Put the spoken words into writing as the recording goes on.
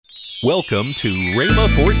Welcome to Rhema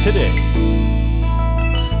for Today.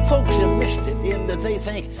 Folks have missed it in that they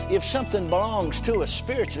think if something belongs to us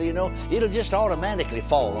spiritually, it'll just automatically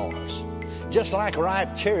fall on us, just like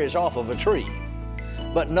ripe cherries off of a tree.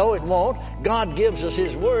 But no, it won't. God gives us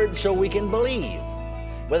His Word so we can believe.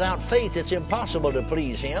 Without faith, it's impossible to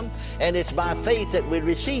please Him, and it's by faith that we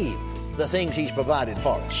receive the things He's provided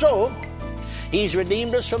for us. So, He's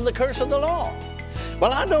redeemed us from the curse of the law.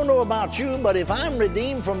 Well, I don't know about you, but if I'm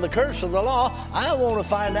redeemed from the curse of the law, I want to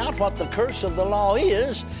find out what the curse of the law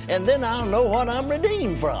is, and then I'll know what I'm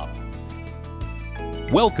redeemed from.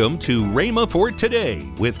 Welcome to Rhema for Today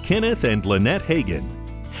with Kenneth and Lynette Hagin.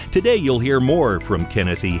 Today you'll hear more from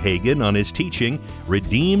Kenneth E. Hagin on his teaching,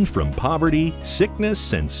 Redeemed from Poverty,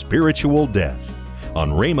 Sickness, and Spiritual Death, on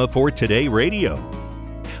Rhema for Today Radio.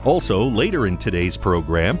 Also, later in today's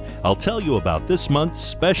program, I'll tell you about this month's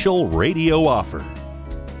special radio offer.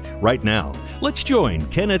 Right now, let's join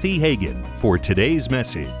Kenneth E. Hagin for today's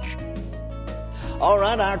message. All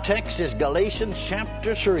right, our text is Galatians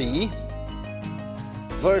chapter 3,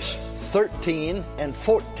 verse 13 and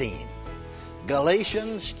 14.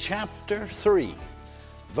 Galatians chapter 3,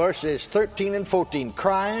 verses 13 and 14.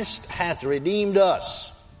 Christ hath redeemed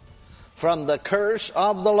us from the curse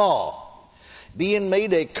of the law, being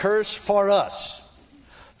made a curse for us.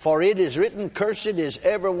 For it is written, Cursed is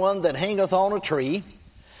every one that hangeth on a tree,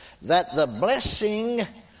 that the blessing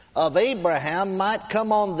of Abraham might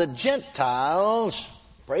come on the Gentiles,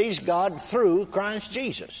 praise God, through Christ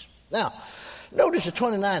Jesus. Now, notice the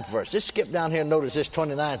 29th verse. Let's skip down here and notice this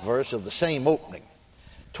 29th verse of the same opening.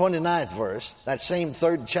 29th verse, that same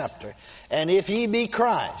third chapter. And if ye be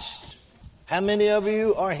Christ, how many of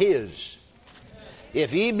you are His?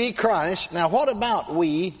 If ye be Christ, now what about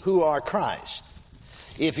we who are Christ?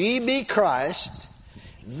 If ye be Christ,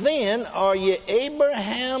 then are ye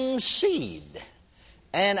Abraham's seed,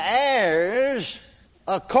 and heirs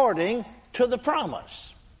according to the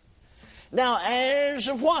promise. Now, heirs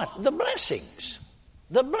of what? The blessings.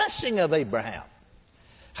 The blessing of Abraham.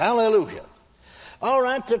 Hallelujah. All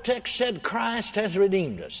right, the text said Christ has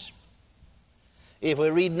redeemed us. If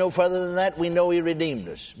we read no further than that, we know He redeemed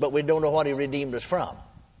us, but we don't know what He redeemed us from.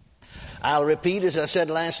 I'll repeat, as I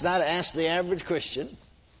said last night, ask the average Christian,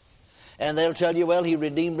 and they'll tell you, well, He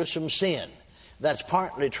redeemed us from sin. That's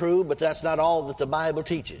partly true, but that's not all that the Bible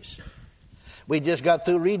teaches. We just got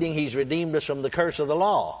through reading He's redeemed us from the curse of the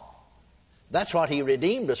law. That's what He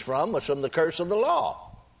redeemed us from, was from the curse of the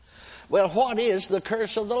law. Well, what is the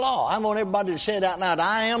curse of the law? I want everybody to say it out loud.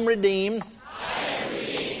 I am redeemed,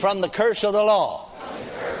 from the curse of the law.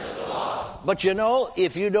 But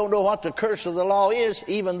if you don't know what the curse of the law is,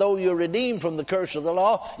 even though you're redeemed from the curse of the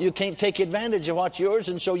law, you can't take advantage of what's yours,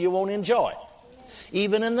 and so you won't enjoy it.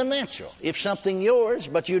 Even in the natural. If something's yours,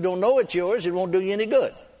 but you don't know it's yours, it won't do you any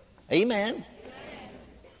good. Amen?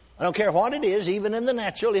 I don't care what it is, even in the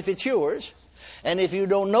natural, if it's yours. And if you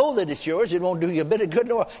don't know that it's yours, it won't do you a bit of good.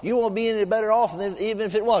 Nor you won't be any better off than even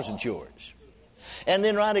if it wasn't yours. And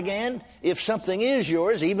then right again, if something is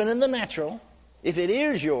yours, even in the natural, if it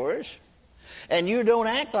is yours, and you don't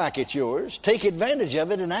act like it's yours, take advantage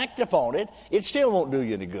of it and act upon it, it still won't do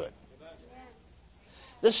you any good.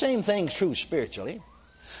 The same thing's true spiritually.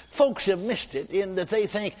 Folks have missed it in that they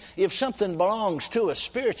think if something belongs to us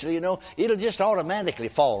spiritually, it'll just automatically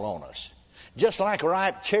fall on us, just like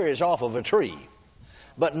ripe cherries off of a tree.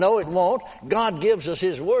 But no, it won't. God gives us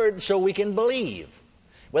His Word so we can believe.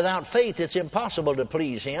 Without faith, it's impossible to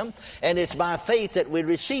please Him, and it's by faith that we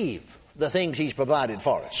receive the things He's provided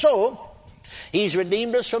for us. So, He's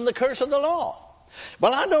redeemed us from the curse of the law.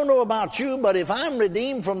 Well, I don't know about you, but if I'm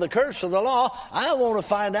redeemed from the curse of the law, I want to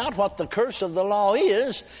find out what the curse of the law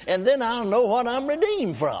is, and then I'll know what I'm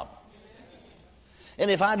redeemed from. And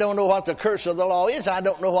if I don't know what the curse of the law is, I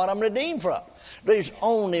don't know what I'm redeemed from. There's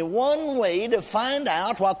only one way to find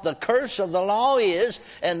out what the curse of the law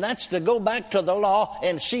is, and that's to go back to the law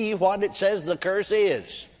and see what it says the curse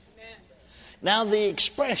is. Amen. Now, the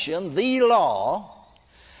expression, the law,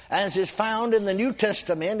 as is found in the New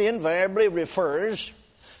Testament, invariably refers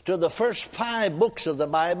to the first 5 books of the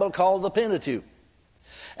Bible called the Pentateuch.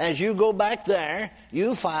 As you go back there,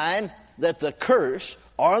 you find that the curse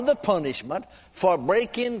or the punishment for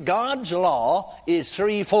breaking God's law is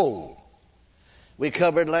threefold. We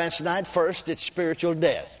covered last night, first, it's spiritual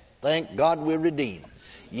death. Thank God we're redeemed.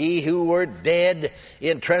 Ye who were dead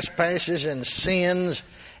in trespasses and sins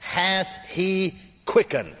hath He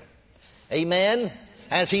quickened. Amen?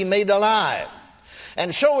 Has He made alive.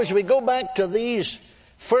 And so as we go back to these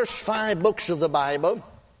first 5 books of the Bible,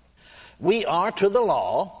 we are to the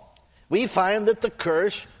law. We find that the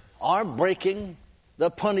curse or breaking the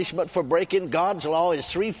punishment for breaking God's law is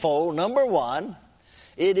threefold. Number one,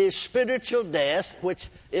 it is spiritual death, which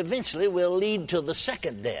eventually will lead to the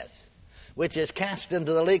second death, which is cast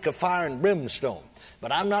into the lake of fire and brimstone.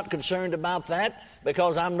 But I'm not concerned about that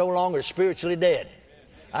because I'm no longer spiritually dead.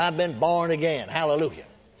 I've been born again. Hallelujah.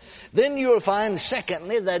 Then you'll find,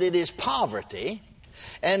 secondly, that it is poverty.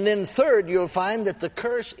 And then third, you'll find that the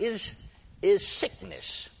curse is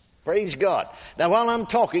sickness. Praise God. Now, while I'm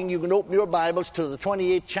talking, you can open your Bibles to the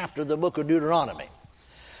 28th chapter of the book of Deuteronomy.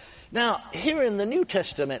 Now, here in the New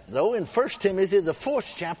Testament, though, in 1 Timothy, the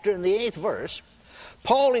 4th chapter and the 8th verse,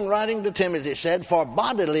 Paul, in writing to Timothy, said, "For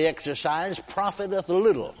bodily exercise profiteth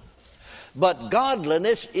little, but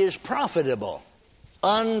godliness is profitable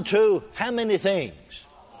unto" how many things?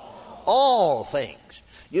 All things.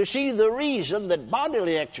 You see, the reason that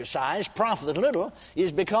bodily exercise profiteth little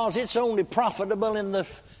is because it's only profitable in the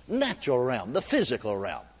natural realm, the physical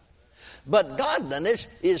realm. But godliness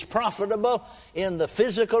is profitable in the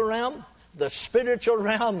physical realm, the spiritual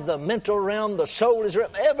realm, the mental realm, the soul is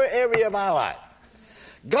realm, every area of our life.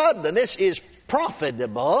 Godliness is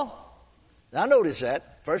profitable. Now notice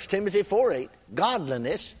that, 1 Timothy 4:8,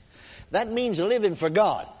 godliness, that means living for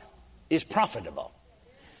God, is profitable.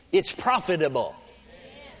 It's profitable.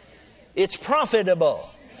 It's profitable.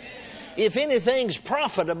 If anything's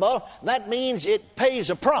profitable, that means it pays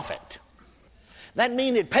a profit. That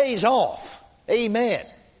means it pays off. Amen.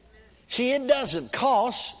 See, it doesn't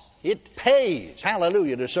cost, it pays,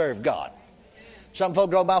 hallelujah, to serve God. Some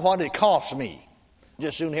folk go about what it costs me.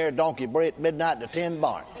 Just soon hear a donkey bray at midnight to 10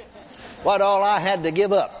 barn. What all I had to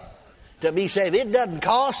give up to be saved. It doesn't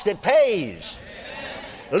cost, it pays.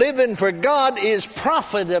 Living for God is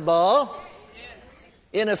profitable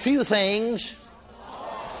in a few things.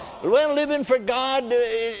 Well, living for God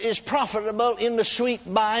is profitable in the sweet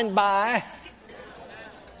by and by.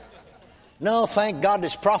 No, thank God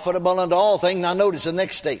it's profitable unto all things. Now notice the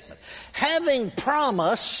next statement. Having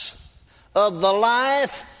promise of the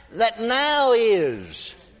life that now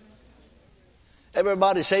is.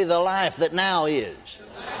 Everybody say the life that now is.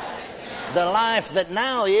 The life that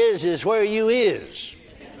now is where you is.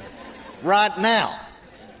 Right now.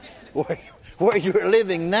 Where you're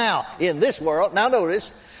living now in this world. Now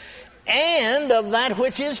notice. And of that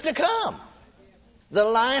which is to come. The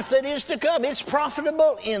life that is to come. It's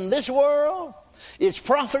profitable in this world. It's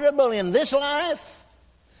profitable in this life.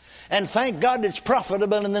 And thank God it's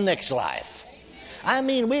profitable in the next life. I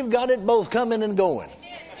mean, we've got it both coming and going.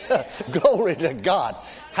 Glory to God.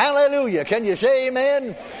 Hallelujah. Can you say amen?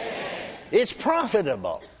 Amen? It's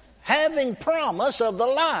profitable. Having promise of the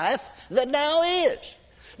life that now is.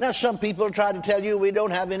 Now, some people try to tell you we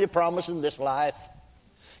don't have any promise in this life.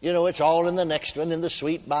 You know, it's all in the next one, in the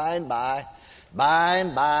sweet by and by. By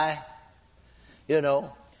and by. You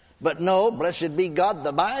know. But no, blessed be God,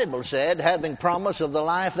 the Bible said, having promise of the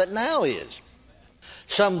life that now is.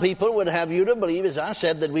 Some people would have you to believe, as I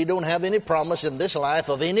said, that we don't have any promise in this life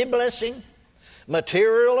of any blessing,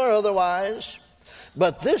 material or otherwise.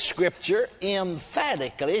 But this scripture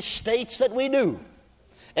emphatically states that we do.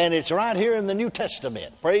 And it's right here in the New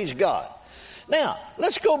Testament. Praise God. Now,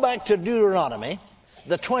 let's go back to Deuteronomy,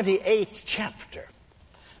 the 28th chapter.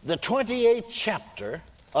 The 28th chapter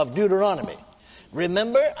of Deuteronomy.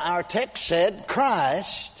 Remember, our text said,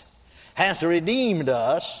 Christ hath redeemed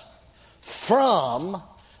us from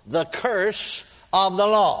the curse of the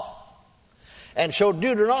law. And so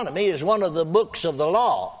Deuteronomy is one of the books of the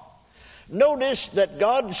law. Notice that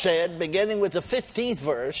God said, beginning with the 15th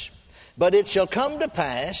verse, but it shall come to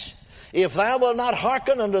pass, if thou wilt not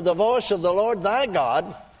hearken unto the voice of the Lord thy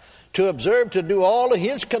God, to observe to do all of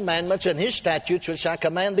his commandments and his statutes which I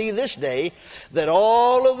command thee this day, that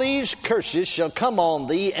all of these curses shall come on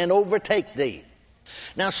thee and overtake thee.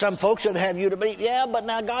 Now some folks would have you to believe, yeah, but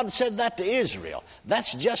now God said that to Israel.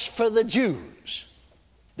 That's just for the Jews.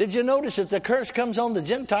 Did you notice that the curse comes on the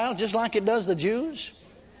Gentiles just like it does the Jews?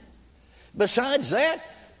 Besides that,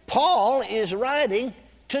 Paul is writing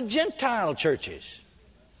to Gentile churches.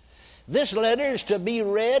 This letter is to be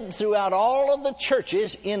read throughout all of the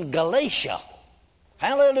churches in Galatia.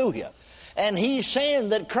 Hallelujah. And he's saying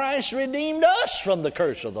that Christ redeemed us from the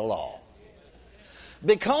curse of the law.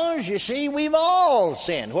 Because, you see, we've all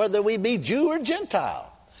sinned, whether we be Jew or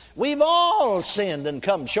Gentile. We've all sinned and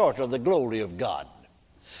come short of the glory of God.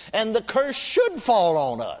 And the curse should fall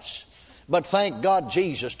on us. But thank God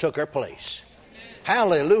Jesus took our place.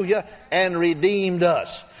 Hallelujah. And redeemed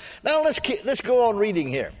us. Now let's go on reading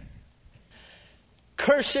here.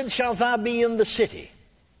 Cursed shalt thou be in the city,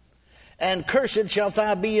 and cursed shalt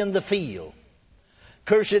thou be in the field.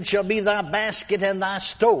 Cursed shall be thy basket and thy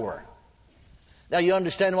store. Now, you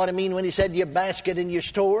understand what I mean when he said your basket in your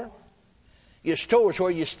store? Your store is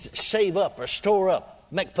where you save up or store up,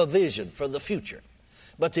 make provision for the future.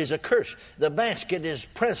 But there's a curse. The basket is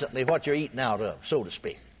presently what you're eating out of, so to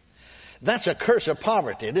speak. That's a curse of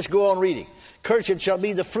poverty. Let's go on reading. Cursed shall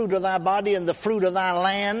be the fruit of thy body and the fruit of thy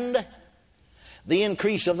land, the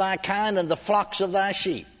increase of thy kind and the flocks of thy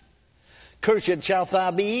sheep. Cursed shalt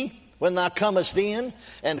thou be when thou comest in,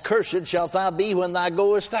 and cursed shalt thou be when thou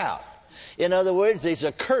goest out. In other words, there's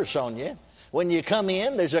a curse on you when you come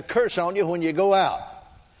in. There's a curse on you when you go out.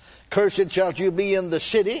 Cursed shalt you be in the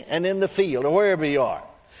city and in the field, or wherever you are.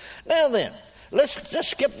 Now then, let's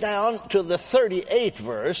just skip down to the 38th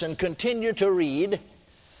verse and continue to read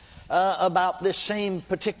about this same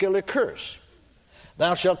particular curse.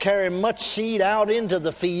 Thou shalt carry much seed out into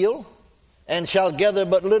the field, and shalt gather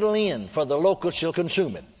but little in, for the locust shall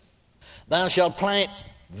consume it. Thou shalt plant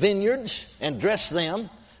vineyards and dress them,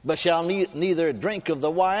 but shall neither drink of the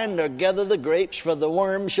wine nor gather the grapes, for the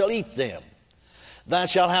worms shall eat them. Thou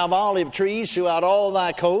shalt have olive trees throughout all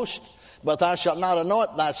thy coast, but thou shalt not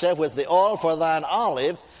anoint thyself with the oil, for thine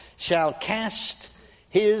olive shall cast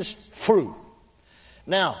his fruit.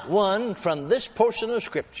 Now, one, from this portion of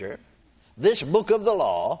Scripture, this book of the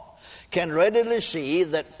law, can readily see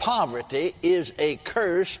that poverty is a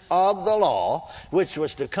curse of the law, which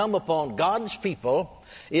was to come upon God's people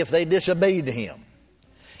if they disobeyed him.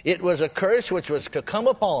 It was a curse which was to come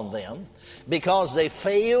upon them because they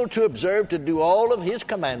failed to observe to do all of his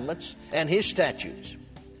commandments and his statutes.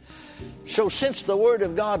 So since the Word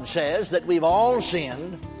of God says that we've all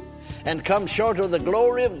sinned and come short of the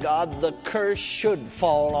glory of God, the curse should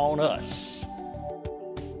fall on us.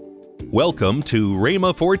 Welcome to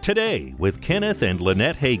Rhema for Today with Kenneth and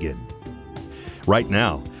Lynette Hagin. Right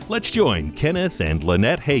now, let's join Kenneth and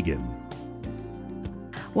Lynette Hagin.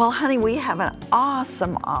 Well, honey, we have an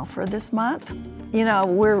awesome offer this month. You know,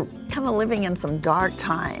 we're kind of living in some dark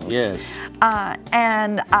times. Yes.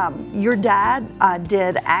 And your dad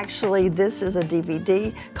did actually, this is a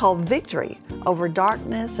DVD called Victory Over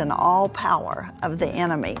Darkness and All Power of the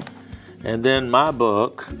Enemy. And then my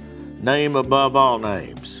book, Name Above All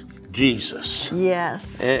Names, Jesus.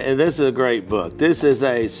 Yes. And this is a great book. This is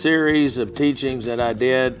a series of teachings that I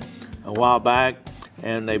did a while back,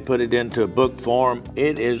 and they put it into a book form.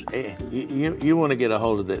 It is, you want to get a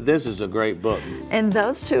hold of it. This is a great book. And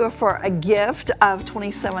those two are for a gift of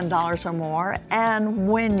 $27 or more. And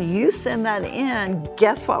when you send that in,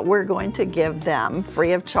 guess what we're going to give them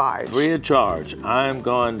free of charge? Free of charge. I'm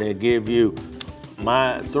going to give you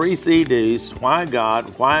my 3 CDs, Why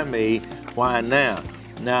God, Why Me, Why Now.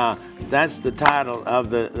 Now, that's the title of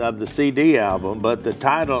the CD album, but the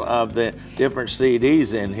title of the different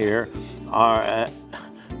CDs in here are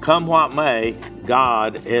Come What May,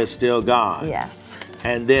 God is Still God. Yes.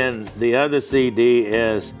 And then the other CD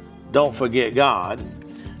is Don't Forget God.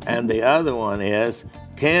 And the other one is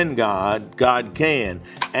Can God, God Can.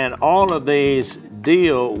 And all of these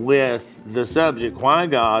deal with the subject, why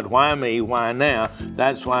God, why me, why now.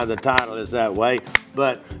 That's why the title is that way.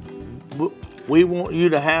 But we want you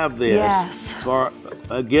to have this for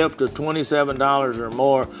a gift of $27 or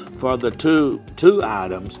more for the two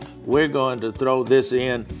items. We're going to throw this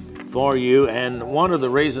in for you. And one of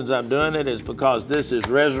the reasons I'm doing it is because this is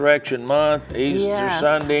Resurrection Month, Easter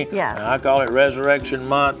Sunday. Yes. I call it Resurrection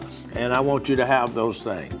Month, and I want you to have those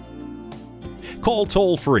things. Call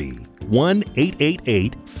toll-free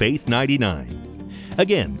 1-888-FAITH-99.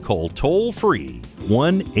 Again, call toll-free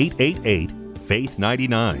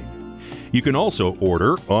 1-888-FAITH-99. You can also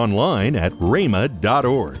order online at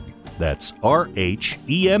rhema.org. That's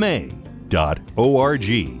RHEMA.org.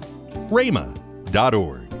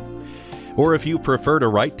 rhema.org. Or if you prefer to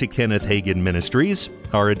write to Kenneth Hagin Ministries,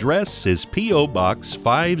 our address is P.O. Box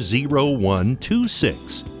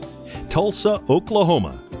 50126, Tulsa,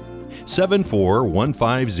 Oklahoma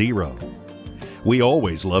 74150. We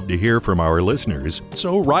always love to hear from our listeners,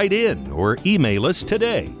 so write in or email us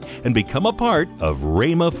today and become a part of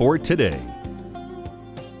Rhema for Today.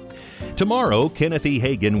 Tomorrow, Kenneth E.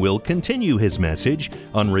 Hagin will continue his message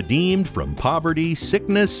on Redeemed from Poverty,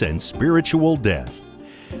 Sickness, and Spiritual Death.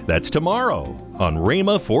 That's tomorrow on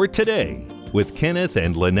Rhema for Today with Kenneth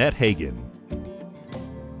and Lynette Hagin.